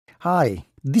Hi,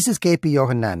 this is KP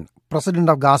Yohannan, President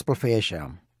of Gospel for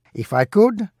Asia. If I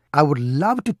could, I would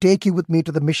love to take you with me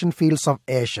to the mission fields of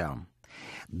Asia.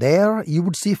 There, you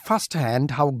would see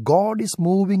firsthand how God is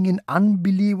moving in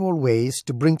unbelievable ways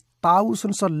to bring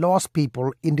thousands of lost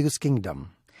people into His kingdom.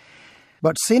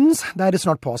 But since that is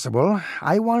not possible,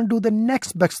 I want to do the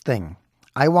next best thing.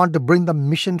 I want to bring the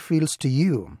mission fields to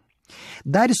you.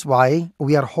 That is why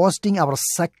we are hosting our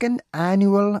second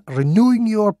annual Renewing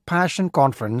Your Passion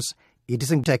conference. It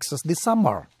is in Texas this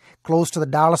summer, close to the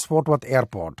Dallas-Fort Worth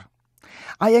airport.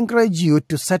 I encourage you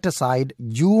to set aside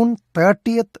June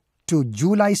 30th to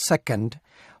July 2nd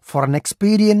for an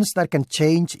experience that can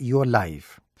change your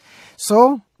life.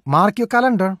 So, mark your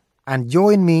calendar and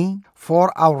join me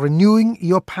for our Renewing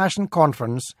Your Passion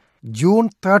conference,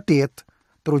 June 30th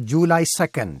through July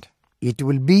 2nd. It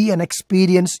will be an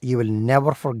experience you will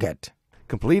never forget.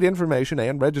 Complete information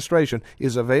and registration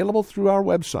is available through our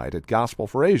website at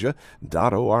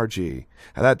gospelforasia.org. And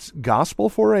that's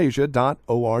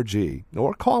gospelforasia.org.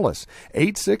 Or call us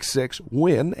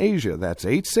 866-WIN-ASIA. That's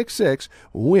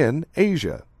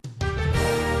 866-WIN-ASIA.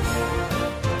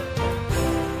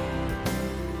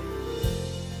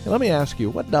 Let me ask you,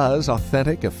 what does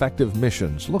authentic, effective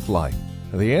missions look like?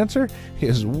 The answer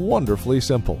is wonderfully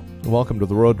simple. Welcome to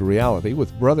The Road to Reality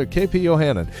with Brother KP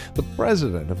Yohannan, the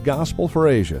President of Gospel for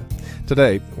Asia.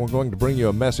 Today, we're going to bring you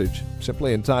a message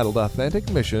simply entitled Authentic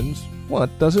Missions, What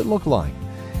Does It Look Like?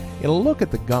 In a look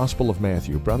at the Gospel of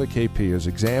Matthew, Brother KP is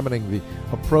examining the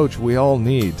approach we all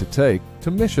need to take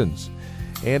to missions.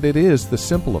 And it is the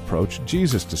simple approach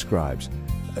Jesus describes.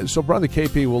 So Brother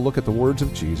KP will look at the words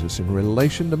of Jesus in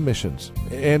relation to missions.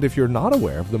 And if you're not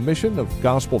aware of the mission of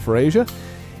Gospel for Asia,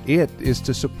 it is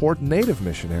to support native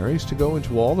missionaries to go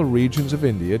into all the regions of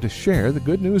India to share the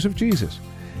good news of Jesus.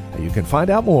 You can find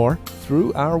out more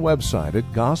through our website at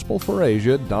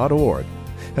gospelforasia.org.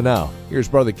 And now, here's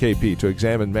Brother KP to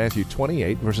examine Matthew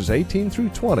 28, verses 18 through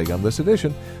 20 on this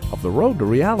edition of The Road to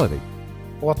Reality.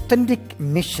 Authentic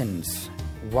missions.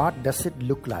 What does it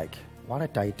look like? What a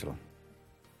title.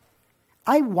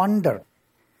 I wonder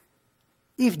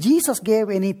if Jesus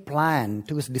gave any plan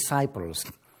to His disciples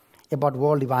about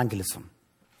world evangelism.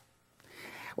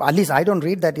 Well, at least I don't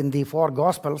read that in the four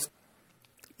Gospels.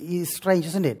 It's strange,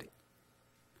 isn't it?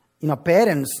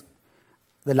 Parents,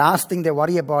 the last thing they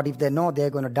worry about, if they know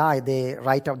they're going to die, they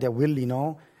write out their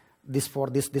will, this for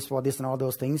this, and all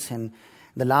those things. And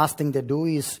the last thing they do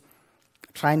is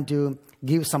trying to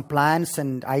give some plans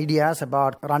and ideas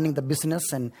about running the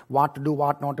business and what to do,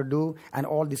 what not to do, and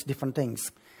all these different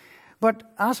things. But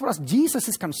as far as Jesus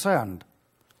is concerned,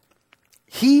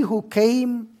 He who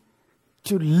came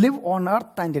to live on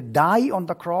earth and die on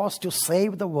the cross to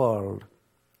save the world,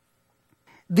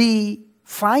 the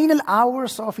final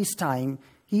hours of His time,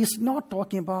 He is not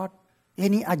talking about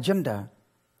any agenda,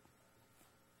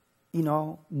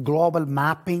 global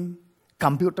mapping,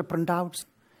 computer printouts,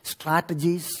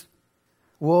 strategies,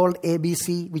 world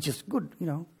ABC, which is good,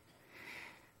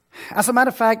 As a matter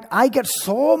of fact, I get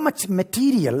so much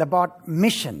material about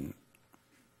mission,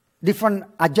 different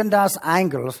agendas,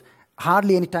 angles,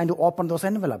 hardly any time to open those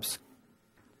envelopes.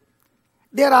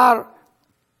 There are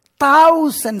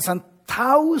thousands and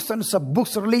thousands of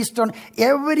books released on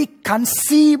every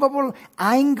conceivable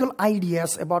angle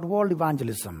ideas about world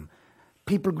evangelism.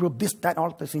 People group this, that,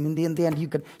 all this. In the end, you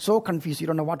get so confused, you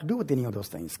don't know what to do with any of those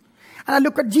things. And I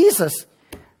look at Jesus.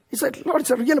 He said, Lord,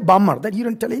 it's a real bummer that you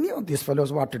didn't tell any of these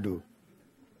fellows what to do.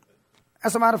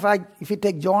 As a matter of fact, if you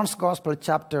take John's Gospel,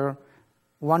 chapter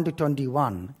 1 to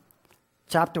 21,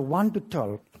 chapter 1 to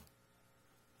 12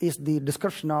 is the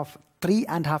description of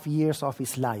 3.5 years of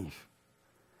His life.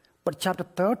 But chapter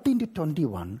 13 to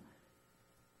 21,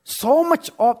 so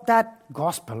much of that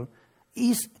Gospel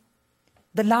is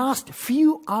the last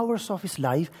few hours of His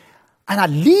life, and at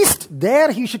least there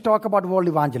He should talk about world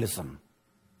evangelism.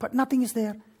 But nothing is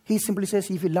there. He simply says,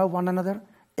 if you love one another,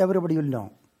 everybody will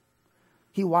know.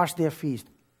 He washed their feet.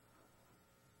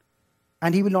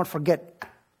 And He will not forget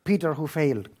Peter who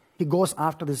failed. He goes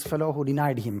after this fellow who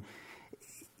denied Him.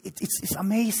 It's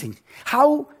amazing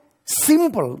how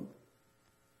simple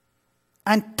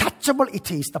and touchable it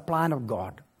is, the plan of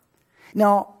God.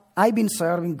 Now, I've been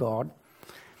serving God,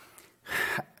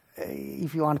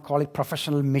 if you want to call it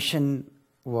professional mission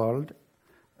world,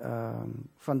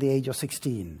 from the age of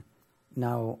 16.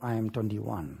 Now I am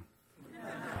 21.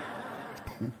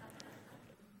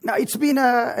 Now it's been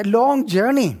a long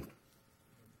journey.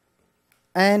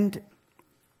 And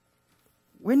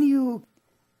when you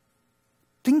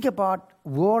think about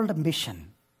world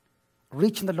mission,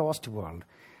 reaching the lost world,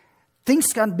 things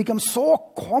can become so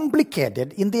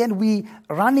complicated. In the end, we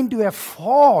run into a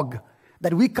fog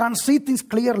that we can't see things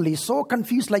clearly, so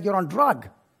confused like you're on drug.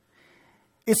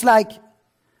 It's like,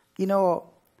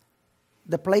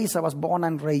 the place I was born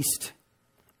and raised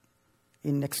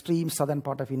in extreme southern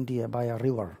part of India by a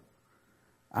river.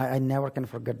 I never can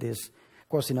forget this. Of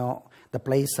course, the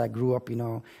place I grew up,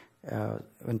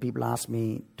 when people ask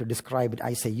me to describe it,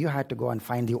 I say, you had to go and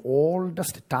find the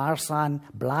oldest Tarzan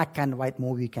black and white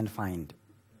movie you can find.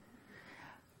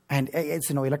 And it's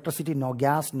electricity, no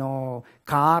gas, no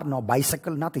car, no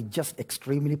bicycle, nothing, just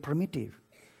extremely primitive.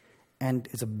 And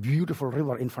it's a beautiful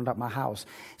river in front of my house.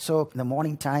 So in the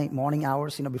morning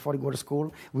hours, before you go to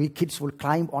school, we kids will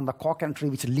climb on the coconut tree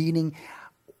which is leaning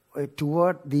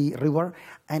toward the river.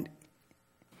 And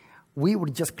we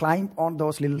would just climb on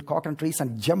those little coconut trees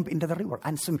and jump into the river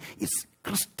and swim. It's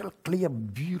crystal clear,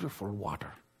 beautiful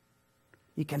water.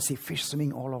 You can see fish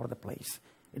swimming all over the place.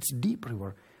 It's a deep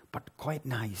river, but quite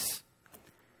nice.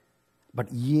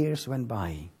 But years went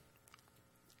by.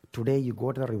 Today you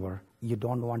go to the river, you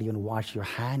don't want to even wash your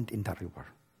hand in the river.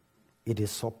 It is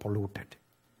so polluted.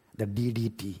 The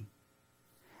DDT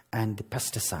and the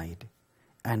pesticide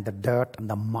and the dirt and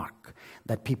the muck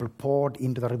that people poured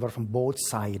into the river from both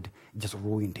sides just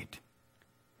ruined it.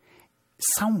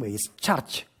 Some ways,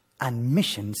 church and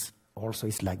missions also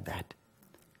is like that.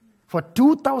 For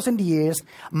 2,000 years,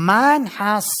 man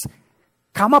has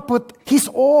come up with his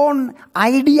own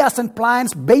ideas and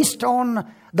plans based on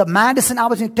the medicine,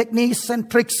 obviously, techniques and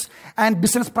tricks and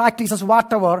business practices,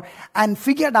 whatever, and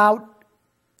figured out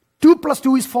 2 +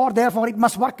 2 is 4, therefore it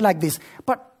must work like this.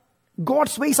 But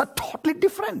God's ways are totally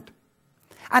different.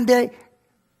 And they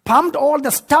pumped all the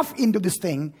stuff into this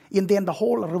thing, in the end the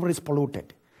whole river is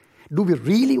polluted. Do we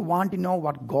really want to know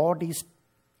what God is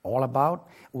all about?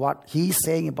 What He's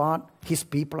saying about His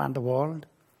people and the world?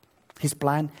 His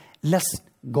plan? Let's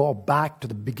go back to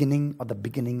the beginning of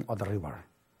the river.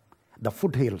 The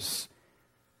foothills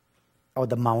of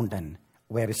the mountain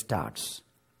where it starts.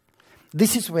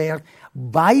 This is where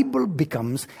Bible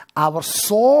becomes our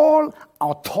sole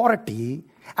authority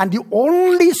and the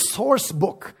only source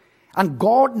book. And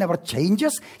God never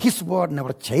changes. His word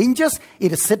never changes.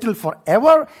 It is settled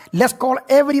forever. Let's call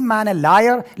every man a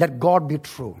liar. Let God be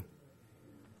true.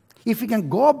 If we can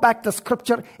go back to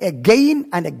Scripture again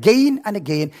and again and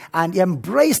again and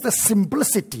embrace the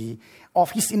simplicity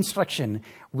of His instruction,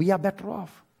 we are better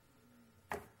off.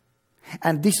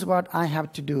 And this is what I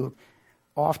have to do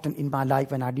often in my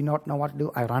life when I do not know what to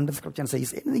do. I run to the Scripture and say,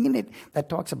 is anything in it that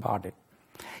talks about it?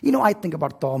 I think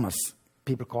about Thomas.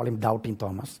 People call him Doubting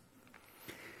Thomas.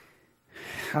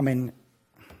 I mean,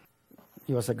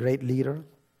 he was a great leader,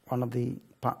 one of the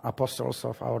apostles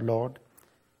of our Lord.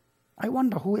 I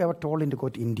wonder who ever told him to go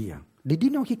to India. Did you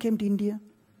know he came to India?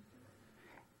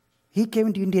 He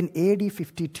came to India in AD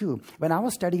 52. When I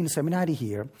was studying in seminary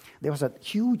here, there was a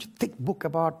huge, thick book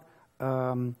about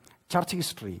church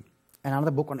history and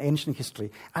another book on ancient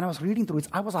history. And I was reading through it.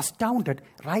 I was astounded.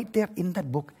 Right there in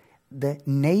that book, the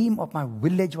name of my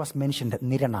village was mentioned,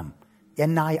 Niranam.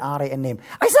 N-I-R-A-N name.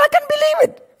 I said, I can't believe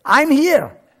it. I'm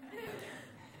here.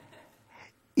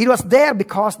 It was there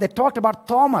because they talked about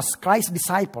Thomas, Christ's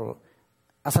disciple,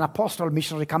 as an apostle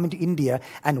missionary coming to India.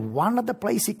 And one of the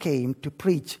places he came to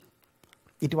preach,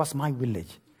 it was my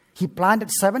village. He planted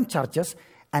 7 churches,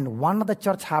 and one of the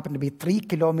church happened to be 3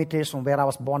 kilometers from where I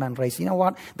was born and raised. You know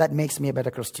what? That makes me a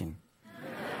better Christian.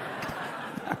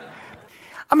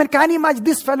 I mean, can you imagine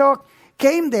this fellow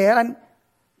came there, and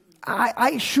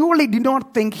I surely did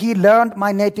not think he learned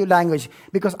my native language,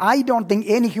 because I don't think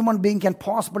any human being can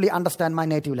possibly understand my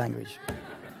native language.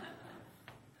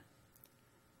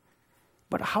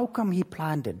 But how come he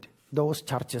planted those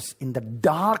churches in the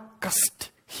darkest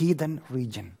heathen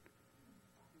region?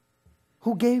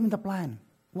 Who gave him the plan?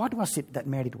 What was it that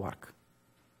made it work?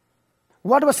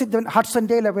 What was it when Hudson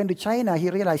Taylor went to China? He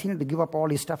realized he needed to give up all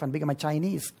his stuff and become a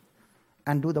Chinese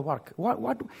and do the work.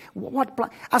 What plan?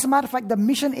 As a matter of fact, the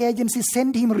mission agency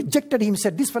sent him, rejected him,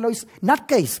 said, this fellow is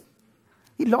nutcase.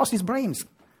 He lost his brains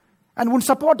and wouldn't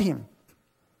support him.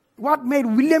 What made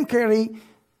William Carey,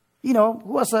 who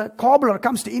was a cobbler,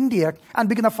 comes to India and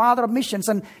became the father of missions,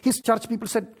 and his church people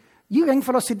said, you young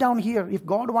fellow, sit down here. If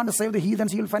God wants to save the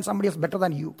heathens, He'll find somebody else better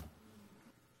than you.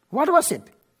 What was it?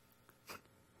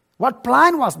 What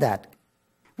plan was that?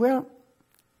 Well,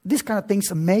 this kind of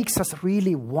things makes us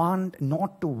really want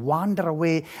not to wander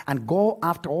away and go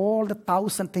after all the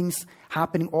 1,000 things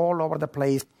happening all over the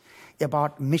place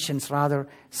about missions. Rather,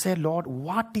 say, Lord,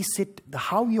 what is it,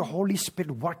 how your Holy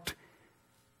Spirit worked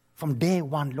from day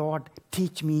one? Lord,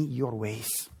 teach me your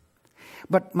ways.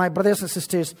 But my brothers and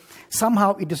sisters,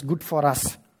 somehow it is good for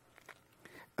us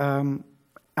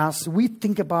as we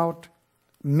think about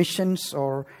missions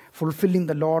or fulfilling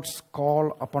the Lord's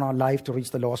call upon our life to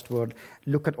reach the lost world,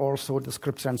 look at also the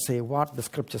scripture and say what the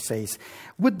scripture says.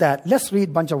 With that, let's read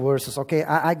a bunch of verses, okay?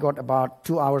 I got about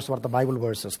 2 hours worth of Bible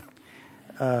verses.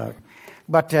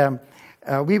 But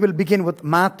we will begin with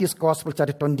Matthew's Gospel,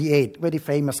 chapter 28, very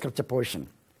famous scripture portion.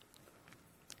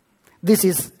 This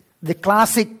is the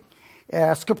classic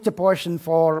scripture portion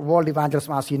for world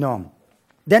evangelism, as you know.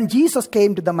 Then Jesus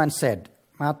came to them and said,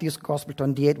 Matthew's Gospel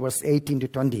 28, verse 18 to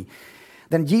 20.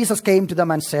 Then Jesus came to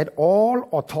them and said, all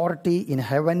authority in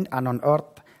heaven and on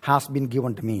earth has been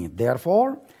given to me.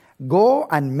 Therefore, go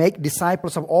and make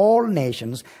disciples of all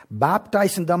nations,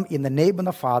 baptizing them in the name of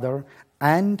the Father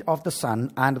and of the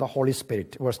Son and the Holy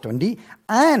Spirit. Verse 20.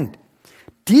 And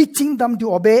teaching them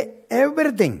to obey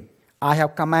everything I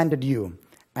have commanded you.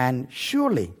 And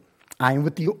surely I am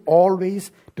with you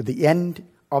always to the end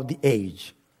of the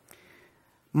age.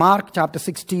 Mark chapter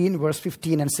 16, verse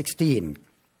 15 and 16.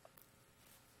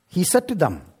 He said to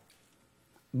them,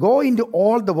 go into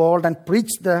all the world and preach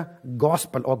the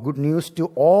gospel or good news to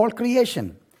all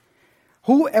creation.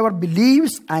 Whoever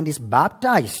believes and is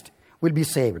baptized will be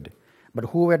saved, but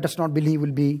whoever does not believe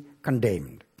will be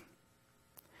condemned.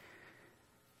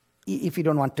 If you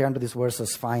don't want to turn to these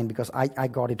verses, fine, because I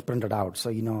got it printed out. So,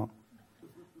 I'm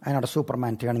not a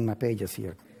Superman turning my pages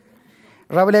here.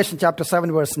 Revelation chapter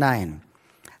 7, verse 9.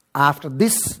 After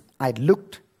this I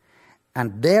looked,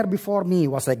 and there before me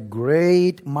was a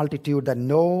great multitude that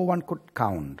no one could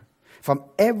count, from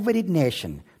every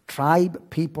nation, tribe,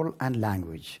 people, and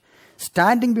language,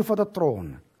 standing before the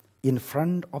throne in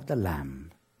front of the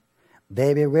Lamb.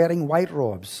 They were wearing white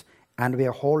robes and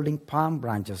were holding palm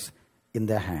branches in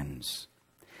their hands.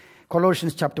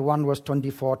 Colossians chapter 1, verse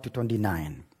 24 to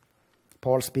 29.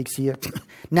 Paul speaks here.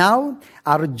 Now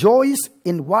I rejoice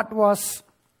in what was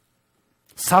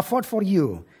suffered for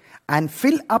you, and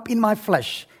fill up in my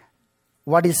flesh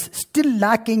what is still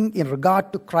lacking in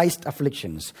regard to Christ's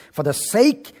afflictions, for the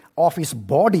sake of his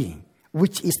body,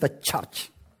 which is the church.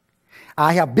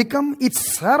 I have become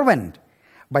its servant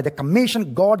by the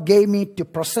commission God gave me to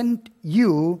present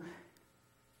you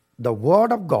the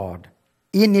word of God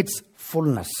in its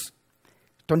fullness.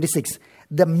 26.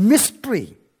 The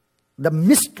mystery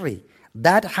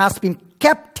that has been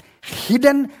kept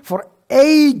hidden for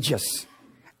ages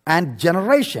and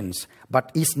generations,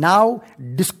 but is now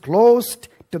disclosed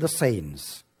to the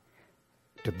saints.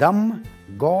 To them,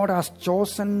 God has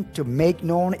chosen to make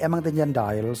known among the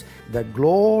Gentiles the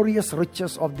glorious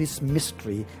riches of this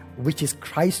mystery, which is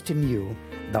Christ in you,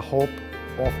 the hope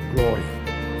of glory.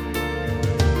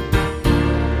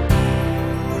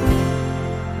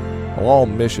 All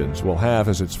missions will have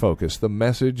as its focus the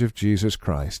message of Jesus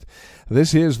Christ.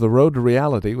 This is The Road to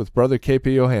Reality with Brother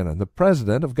K.P. Yohannan, the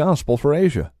president of Gospel for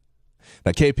Asia.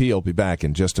 Now, KP will be back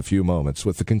in just a few moments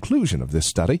with the conclusion of this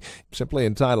study, simply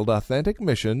entitled Authentic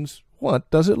Missions, What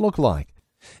Does It Look Like?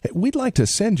 We'd like to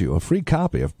send you a free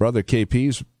copy of Brother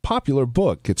KP's popular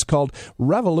book. It's called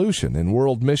Revolution in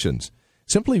World Missions.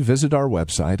 Simply visit our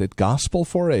website at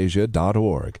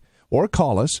gospelforasia.org or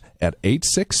call us at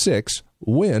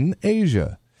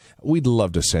 866-WIN-ASIA. We'd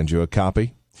love to send you a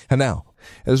copy. And now,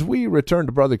 as we return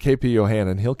to Brother K.P.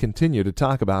 Yohannan, he'll continue to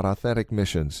talk about authentic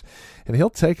missions, and he'll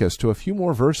take us to a few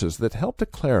more verses that help to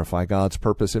clarify God's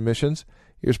purpose in missions.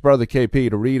 Here's Brother K.P.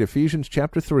 to read Ephesians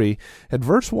chapter 3 and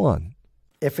verse 1.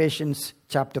 Ephesians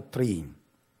chapter 3,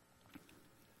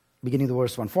 beginning with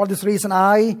verse 1. For this reason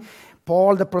I,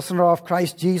 Paul, the prisoner of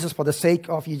Christ Jesus, for the sake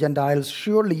of you Gentiles,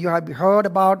 surely you have heard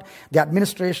about the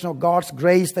administration of God's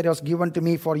grace that was given to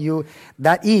me for you.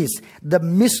 That is, the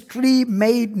mystery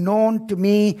made known to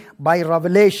me by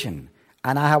revelation.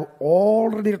 And I have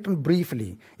already written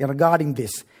briefly regarding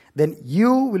this. Then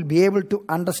you will be able to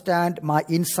understand my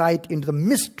insight into the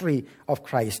mystery of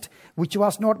Christ, which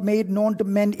was not made known to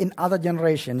men in other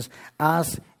generations,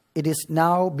 as it is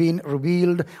now being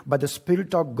revealed by the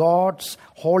Spirit of God's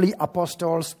holy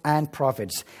apostles and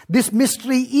prophets. This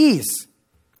mystery is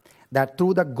that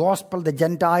through the gospel the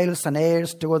Gentiles and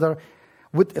heirs together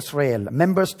with Israel,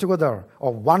 members together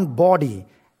of one body,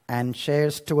 and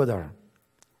shares together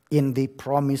in the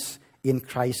promise in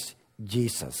Christ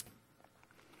Jesus.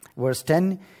 Verse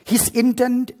 10, his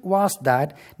intent was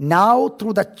that now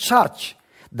through the church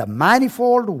the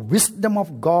manifold wisdom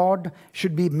of God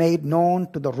should be made known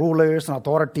to the rulers and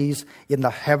authorities in the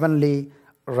heavenly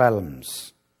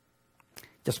realms.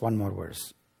 Just one more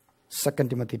verse. 2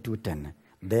 Timothy 2:10.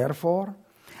 Therefore,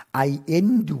 I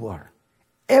endure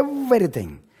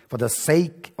everything for the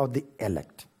sake of the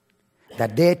elect,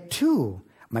 that they too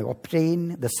may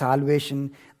obtain the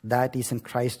salvation that is in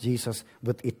Christ Jesus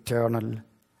with eternal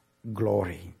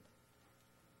glory.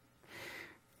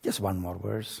 Just one more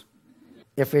verse.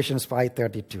 Ephesians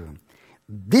 5:32.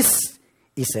 This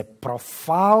is a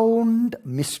profound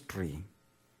mystery.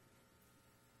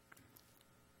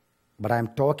 But I'm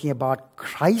talking about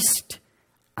Christ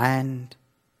and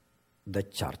the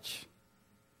church.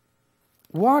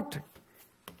 What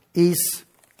is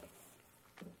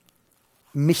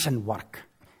mission work?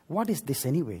 What is this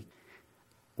anyway?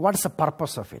 What is the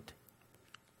purpose of it?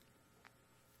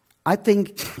 I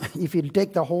think if you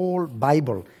take the whole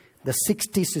Bible, the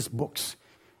 66 books,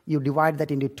 you divide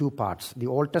that into two parts, the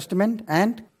Old Testament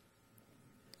and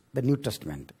the New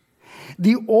Testament.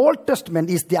 The Old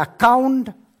Testament is the account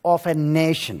of a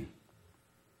nation.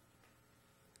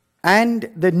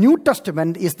 And the New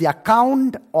Testament is the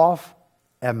account of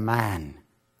a man,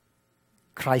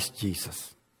 Christ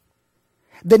Jesus.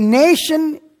 The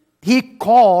nation he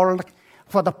called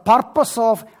for the purpose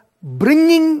of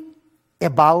bringing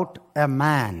about a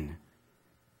man,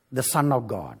 the Son of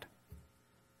God,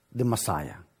 the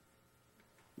Messiah.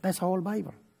 That's the whole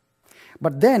Bible.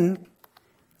 But then,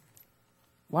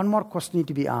 one more question need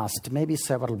to be asked, maybe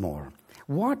several more.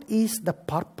 What is the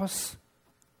purpose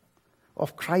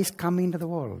of Christ coming into the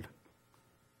world?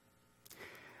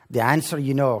 The answer,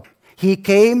 you know, he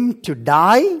came to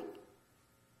die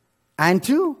and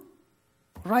to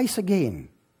rise again.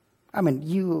 I mean,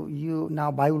 you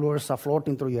now Bible verses are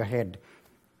floating through your head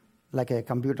like a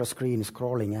computer screen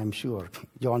scrolling, I'm sure.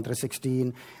 John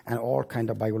 3:16 and all kind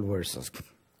of Bible verses.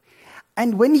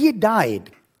 And when he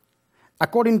died,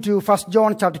 according to 1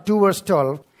 John chapter 2 verse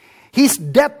 12, his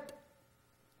death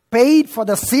paid for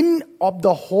the sin of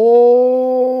the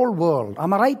whole world.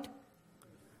 Am I right?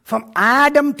 From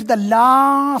Adam to the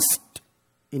last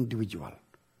individual.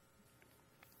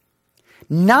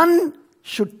 None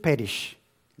should perish,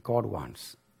 God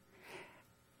wants.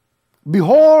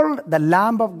 Behold the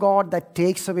Lamb of God that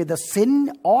takes away the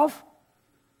sin of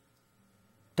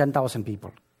 10,000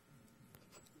 people.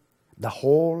 The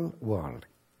whole world.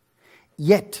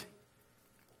 Yet,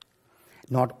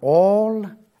 not all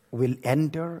will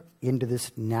enter into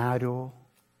this narrow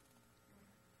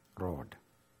road.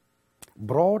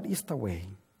 Broad is the way.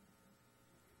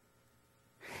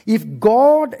 If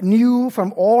God knew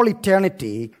from all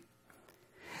eternity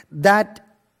that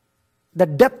the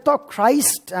death of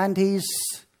Christ and his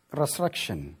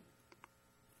resurrection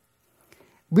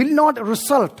will not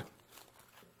result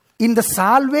in the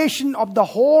salvation of the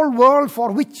whole world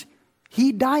for which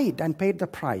he died and paid the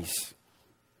price,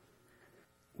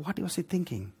 what was he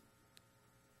thinking?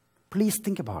 Please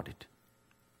think about it.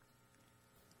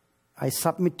 I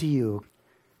submit to you,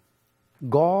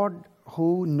 God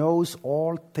who knows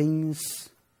all things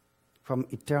from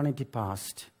eternity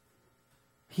past,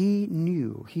 he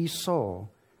knew, he saw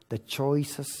the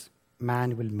choices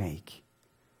man will make.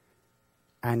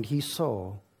 And he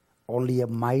saw only a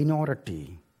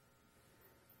minority,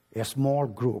 a small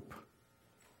group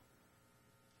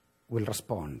will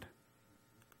respond.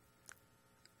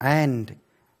 And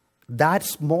that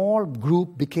small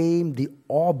group became the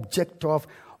object of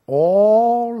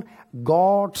all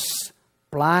God's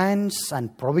plans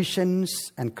and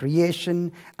provisions and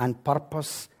creation and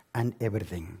purpose and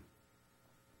everything.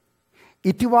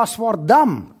 It was for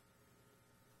them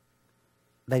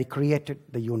that he created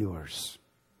the universe.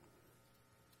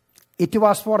 It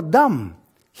was for them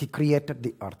he created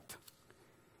the earth.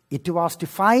 It was to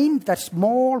find that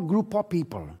small group of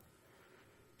people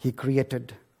he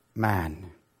created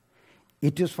man.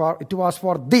 It was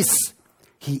for this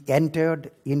he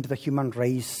entered into the human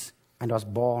race and was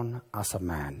born as a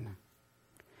man.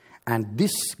 And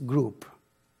this group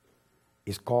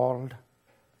is called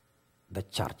the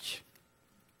church,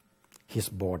 his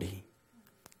body.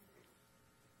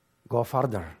 Go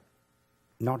further,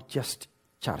 not just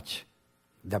church,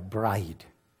 the bride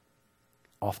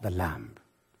of the Lamb.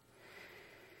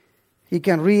 You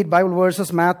can read Bible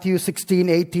verses, Matthew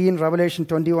 16:18, Revelation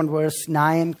 21 verse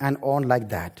 9, and on like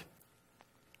that.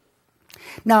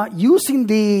 Now, using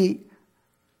the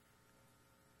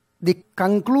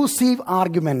conclusive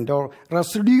argument or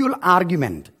residual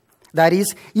argument, that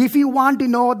is, if you want to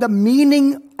know the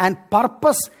meaning and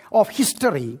purpose of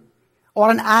history or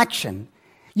an action,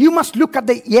 you must look at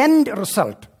the end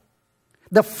result,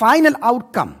 the final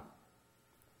outcome,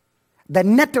 the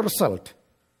net result.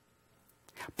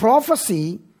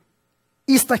 Prophecy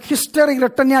is the history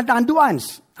written in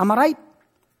advance. Am I right?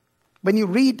 When you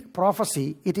read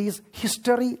prophecy, it is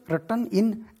history written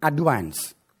in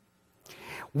advance.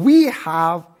 We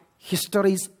have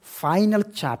history's final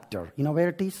chapter. You know where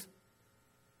it is?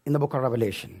 In the book of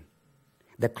Revelation.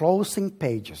 The closing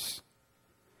pages.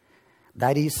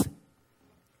 That is,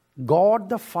 God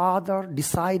the Father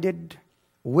decided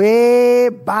way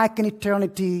back in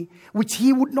eternity, which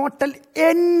he would not tell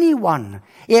anyone,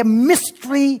 a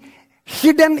mystery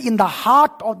hidden in the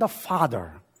heart of the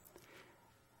Father,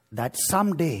 that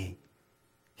someday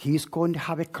he is going to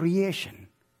have a creation,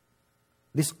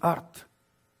 this earth,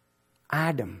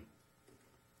 Adam,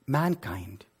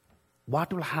 mankind.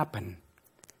 What will happen?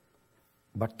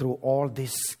 But through all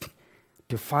this,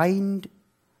 to find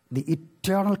the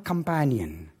eternal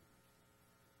companion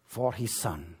for his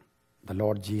Son, the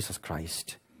Lord Jesus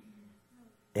Christ.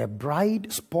 A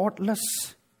bride spotless,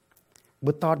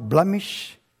 without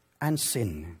blemish and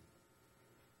sin.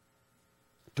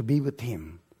 To be with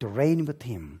him, to reign with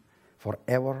him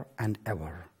forever and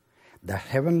ever. The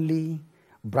heavenly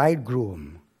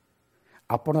bridegroom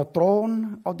upon a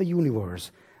throne of the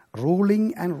universe,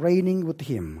 ruling and reigning with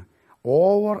him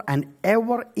over an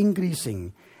ever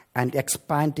increasing and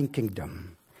expanding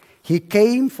kingdom. He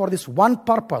came for this one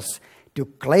purpose, to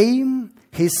claim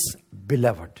his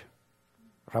beloved.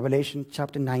 Revelation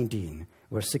chapter 19,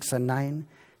 verse 6 and 9,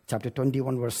 chapter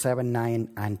 21, verse 7, 9,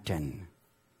 and 10.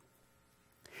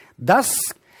 Thus,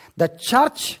 the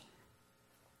church,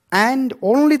 and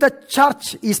only the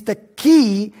church, is the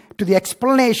key to the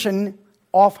explanation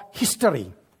of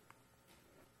history.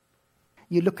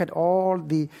 You look at all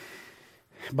the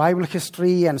Bible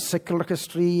history and secular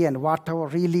history and whatever,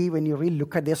 really, when you really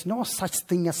look at, there's no such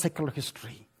thing as secular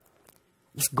history.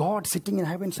 Is God sitting in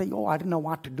heaven saying, oh, I don't know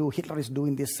what to do. Hitler is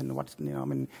doing this,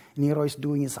 and Nero is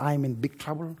doing this. I'm in big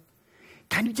trouble.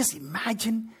 Can you just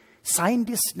imagine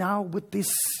scientists now with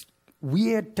this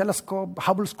weird telescope,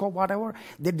 Hubble scope, whatever,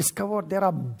 they discovered there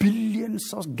are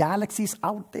billions of galaxies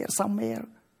out there somewhere.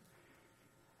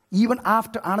 Even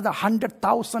after another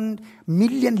 100,000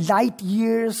 million light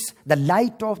years, the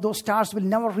light of those stars will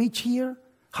never reach here.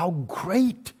 How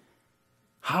great,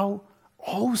 how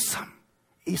awesome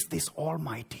is this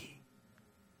Almighty.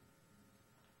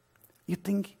 You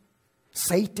think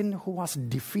Satan, who was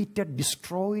defeated,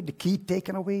 destroyed, the key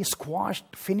taken away,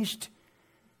 squashed, finished,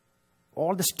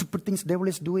 all the stupid things devil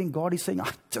is doing, God is saying, I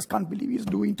just can't believe he's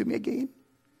doing to me again.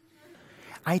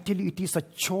 I tell you, it is a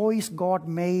choice God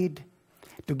made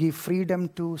to give freedom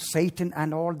to Satan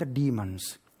and all the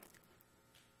demons,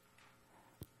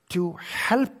 to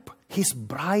help his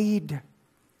bride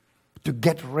to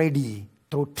get ready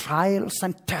through trials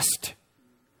and tests,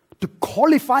 to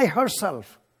qualify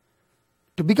herself,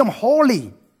 to become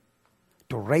holy,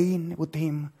 to reign with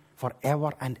him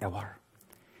forever and ever.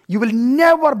 You will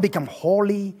never become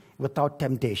holy without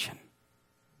temptation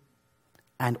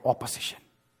and opposition.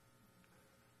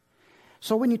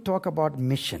 So when you talk about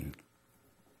mission,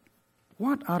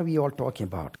 what are we all talking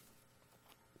about?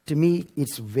 To me,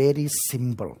 it's very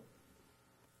simple.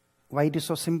 Why it is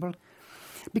so simple?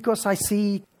 Because I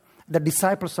see the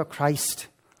disciples of Christ.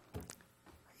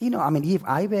 If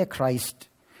I were Christ,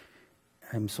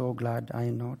 I'm so glad I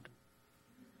am not.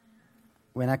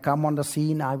 When I come on the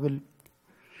scene, I will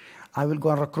go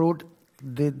and recruit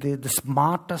the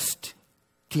smartest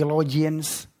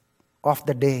theologians of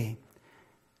the day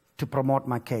to promote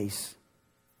my case.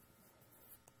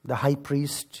 The high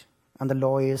priest and the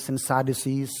lawyers and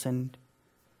Sadducees and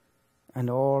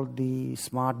all the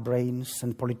smart brains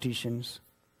and politicians.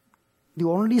 The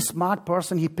only smart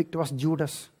person he picked was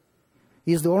Judas.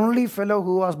 He's the only fellow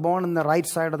who was born on the right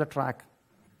side of the track,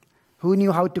 who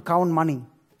knew how to count money.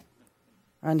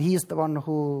 And he's the one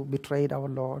who betrayed our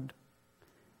Lord.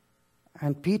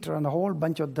 And Peter and a whole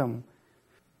bunch of them,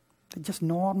 they're just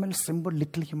normal, simple,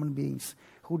 little human beings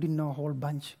who didn't know a whole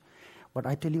bunch. But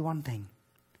I tell you one thing.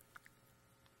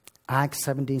 Acts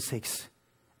 17:6.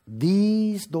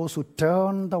 Those who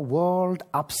turn the world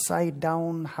upside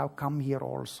down have come here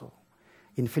also.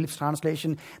 In Philip's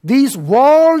translation, these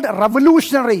world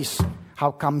revolutionaries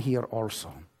have come here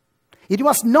also. It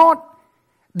was not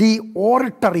the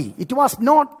oratory. It was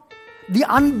not the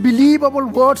unbelievable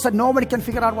words that nobody can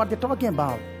figure out what they're talking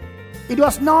about. It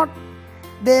was not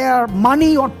their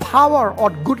money or power or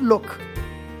good look.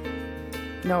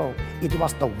 No, it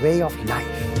was the way of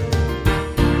life.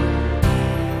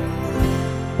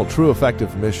 Well, true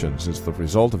effective missions is the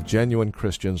result of genuine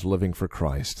Christians living for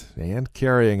Christ and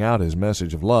carrying out his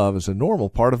message of love as a normal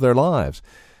part of their lives.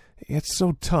 It's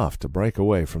so tough to break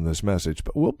away from this message,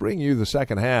 but we'll bring you the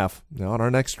second half on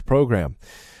our next program.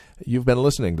 You've been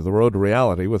listening to The Road to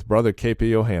Reality with Brother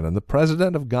K.P. Yohannan, the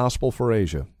president of Gospel for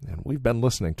Asia. And we've been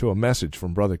listening to a message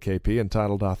from Brother K.P.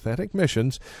 entitled Authentic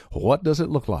Missions, What Does It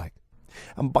Look Like?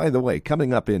 By the way,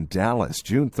 coming up in Dallas,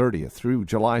 June 30th through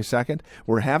July 2nd,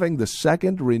 we're having the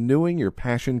second Renewing Your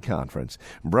Passion Conference.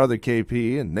 Brother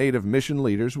KP and native mission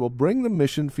leaders will bring the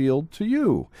mission field to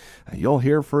you. You'll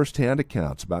hear firsthand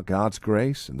accounts about God's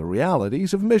grace and the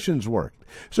realities of missions work.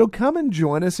 So come and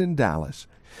join us in Dallas.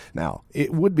 Now,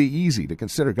 it would be easy to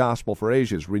consider Gospel for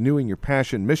Asia's Renewing Your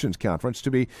Passion Missions Conference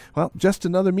to be, well, just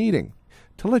another meeting.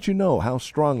 To let you know how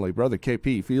strongly Brother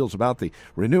KP feels about the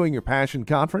Renewing Your Passion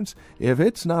Conference, if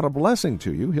it's not a blessing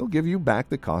to you, he'll give you back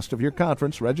the cost of your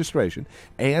conference registration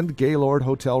and Gaylord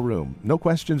Hotel room. No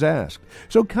questions asked.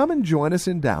 So come and join us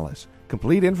in Dallas.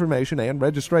 Complete information and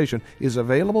registration is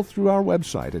available through our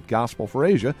website at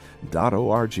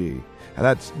gospelforasia.org.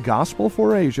 That's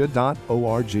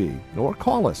gospelforasia.org. Or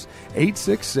call us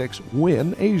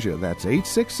 866-WIN-ASIA. That's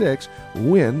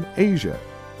 866-WIN-ASIA.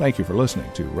 Thank you for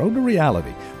listening to Road to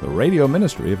Reality, the radio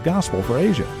ministry of Gospel for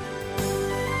Asia.